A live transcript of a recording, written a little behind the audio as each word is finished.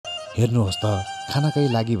हेर्नुहोस् त खानाकै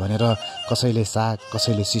लागि भनेर कसैले साग,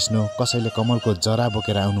 कसैले सिस्नो, कसैले कमलको जरा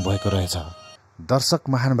बोकेर आउनुभएको रहेछ। दर्शक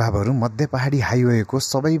महानुभावहरू, मध्य पहाडी हाइवेको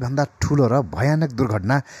सबैभन्दा ठूलो र भयानक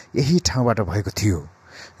दुर्घटना यही ठाउँबाट भएको थियो,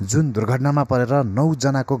 जुन दुर्घटनामा परेर 9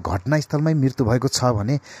 जनाको घटनास्थलमै मृत्यु भएको छ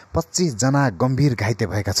भने 25 जना गम्भीर घाइते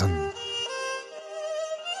भएका छन्।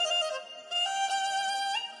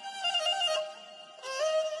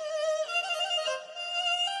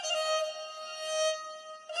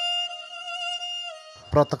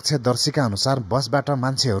 प्रत्यक्षदर्शीका अनुसार बसबाट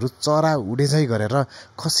मान्छेहरू चरा उडेझै गरेर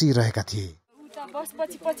खसिरहेका थिए। बस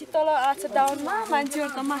पछि तल आछ डाउनमा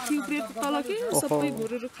मान्छेहरु त माथि उब्रेको तल के सबै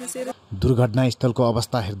घुरेर खसेर। दुर्घटनास्थलको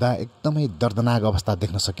अवस्था हेर्दा एकदमै दर्दनाक अवस्था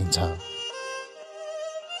देख्न सकिन्छ।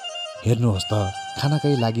 हेर्नुहोस् त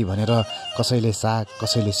खानाकै लागि भनेर कसैले साग,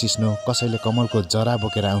 कसैले सिस्नो, कसैले कमलको जरा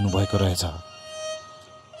बोकेर आउनुभएको रहेछ।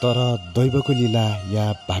 तर दैवको लीला या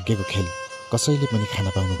भाग्यको खेल कसैले पनि खान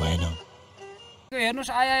पाउनु भएन।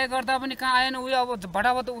 हेर्नुस् आए गर्दा पनि कहाँ आएन, उयो अब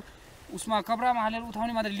भटाभट उसमा कपडामा हालेर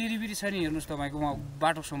उठाउने मात्र लिरिबिरी छ नि। हेर्नुस् तपाईको वहाँ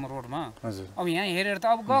बाटोसम्म रोडमा। अब यहाँ हेरेर त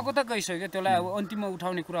अब गएको त गइसक्यो, त्यसलाई अब अन्तिममा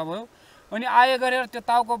उठाउने कुरा भयो। अनि आए गरेर त्यो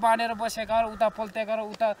ताउको बाँडेर बसेका उता पल्टेका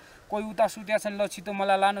उता कोही उता सुत्या छन्, ल छिटो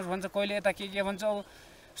मलाई लानुहोस् भन्छ, कहिले यता के भन्छ। अब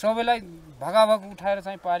सबैलाई भगाभग उठाएर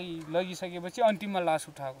चाहिँ पारी लगिसकेपछि अन्तिममा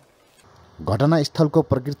लास उठाएको। घटनास्थलको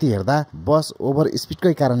प्रकृति हेर्दा बस ओभर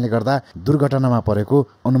स्पिडकै कारणले गर्दा दुर्घटनामा परेको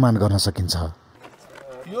अनुमान गर्न सकिन्छ।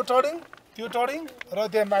 यो टर्निङ, त्यो टर्निङ र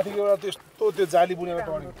त्यहाँ माथि एउटा त्यस्तो त्यो जाली बुनेर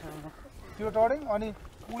टर्निङ, त्यो टर्निङ अनि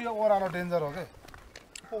उयो ओह्रालो डेन्जर हो के।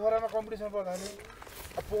 पोखरामा कम्पिटिसन पर्दा नि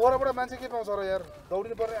पोखराबाट मान्छे के पाउँछ र यार,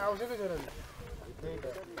 दौडिनु पर्ने आवश्यकै छैन नि।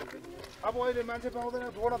 अब अहिले मान्छे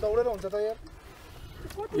पाउँदैन, थोडा दौडेर हुन्छ त यार।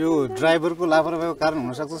 यो ड्राइभरको लापरवाहीको कारण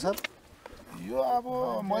हुन सक्छ सर? यो अब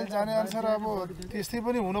मैले जाने अनुसार अब त्यस्तै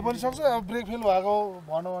पनि हुन पनि सक्छ। अब ब्रेक फेल भएको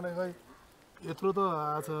भनौँ भने खै यत्रो त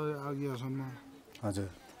आछ अघिसम्म। हजुर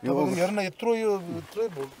यो हेर्न यत्रो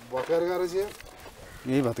भत्काएर गएर चाहिँ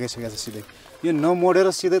यही भत्काइसकेको छ सिधै। यो नमोडेर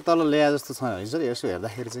सिधै तल ल्याए जस्तो छ है सर, यसो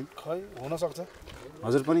हेर्दाखेरि चाहिँ। खै हुन सक्छ।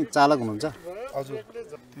 हजुर पनि चालक हुनुहुन्छ? हजुर।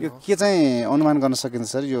 यो के चाहिँ अनुमान गर्न सकिन्छ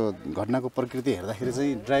सर, यो घटनाको प्रकृति हेर्दाखेरि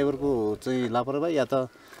चाहिँ ड्राइभरको चाहिँ लापरवाही या त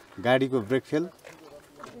गाडीको ब्रेक फेल?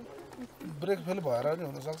 ब्रेक फेल भएर नि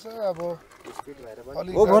हुन सक्छ। अब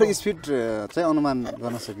ओभर स्पिड चाहिँ अनुमान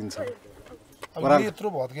गर्न सकिन्छ। अब यत्रो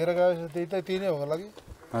भत्केर गयो त्यही नै हो होला कि।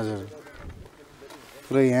 हजुर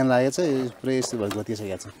पुरै यहाँ लागेछ, पुरै यस्तो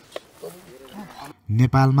भत्किसकेको छ।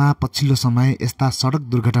 नेपालमा पछिल्लो समय यस्ता सडक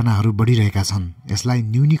दुर्घटनाहरू बढिरहेका छन्। यसलाई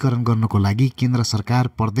न्यूनीकरण गर्नको लागि केन्द्र सरकार,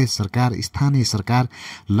 प्रदेश सरकार, स्थानीय सरकार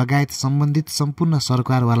लगायत सम्बन्धित सम्पूर्ण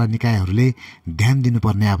सरकारवाला निकायहरूले ध्यान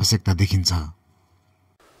दिनुपर्ने आवश्यकता देखिन्छ।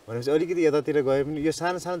 भनेपछि अलिकति यतातिर गए पनि यो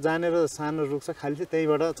सानो सानो जानेर सानो रुख छ खाली,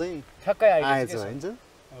 त्यहीबाट चाहिँ ठ्याक्कै आएछ हैन।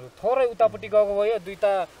 थोरै उतापट्टि गएको भयो,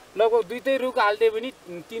 लगभग दुईटै रुख हाल्दै पनि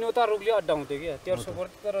तीनवटा रुखले अड्डा हुन्थ्यो क्या, तेर्सो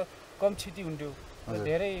पर्थ्यो। तर कम क्षति हुन्थ्यो,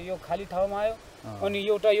 धेरै यो खाली ठाउँमा आयो। अनि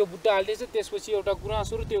एउटा यो बुट्टा हाल्दैछ, त्यसपछि एउटा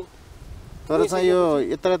गुराँसो र त्यो। तर चाहिँ यो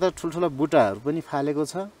यता ठुल्ठुला बुट्टाहरू पनि फालेको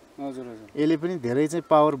छ। हजुर हजुर। यसले पनि धेरै चाहिँ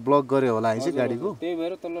पावर ब्लक गर्यो होला है चाहिँ गाडीको। त्यही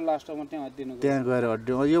भएर तल लास्टमा त्यहाँ अड्डिनु, त्यहाँ गएर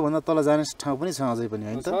अड्ड्यो। योभन्दा तल जाने ठाउँ पनि छ अझै पनि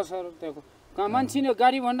हैन त? छ सर। त्यहाँ कहाँ मान्छे नि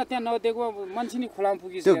गाडी भन्दा त्यहाँ नदिएको मान्छे नि खोलामा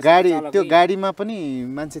पुगिसक्यो। त्यो गाडीमा पनि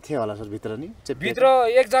मान्छे थियो होला सर भित्र नि?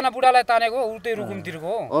 भित्र एकजना बुढालाई तानेको उतै रुकुमतिरको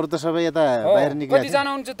हो। अरू त सबै यता बाहिर निक्ले।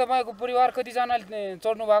 कतिजना हुन्छ तपाईँको परिवार, कतिजना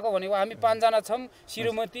चढ्नु भएको भनेको हामी 5 जना छौँ,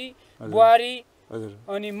 श्रीमती, बुहारी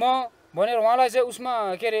अनि म भनेर। उहाँलाई चाहिँ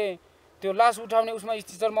उसमा के अरे त्यो लास उठाउने उसमा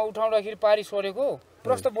स्टिचरमा उठाउँदाखेरि पारी सरेको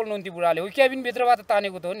प्रश्न बोल्नुहुन्थ्यो बुढाले। हो क्याबिनभित्रबाट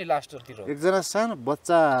तानेको त हो नि लास्टतिर। एकजना सानो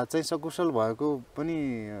बच्चा चाहिँ सकुशल भएको पनि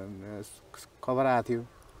खबर आएको थियो।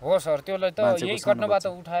 हो सर, त्यसलाई त यही घटनाबाट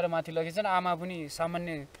उठाएर माथि लगेछन्। आमा पनि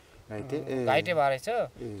सामान्य घाइते भएछ।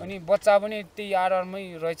 अनि बच्चा पनि त्यही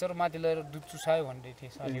आडरमै रहेछ र माथि लगेर दुध चुसायो भन्दै थिए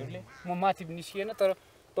साथीहरूले। म माथि निस्किएन, तर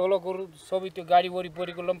तलको सबै त्यो गाडी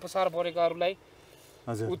वरिपरिको लम्पसार परेकाहरूलाई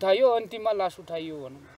उठायो, अन्तिममा लास उठाइयो भनौँ।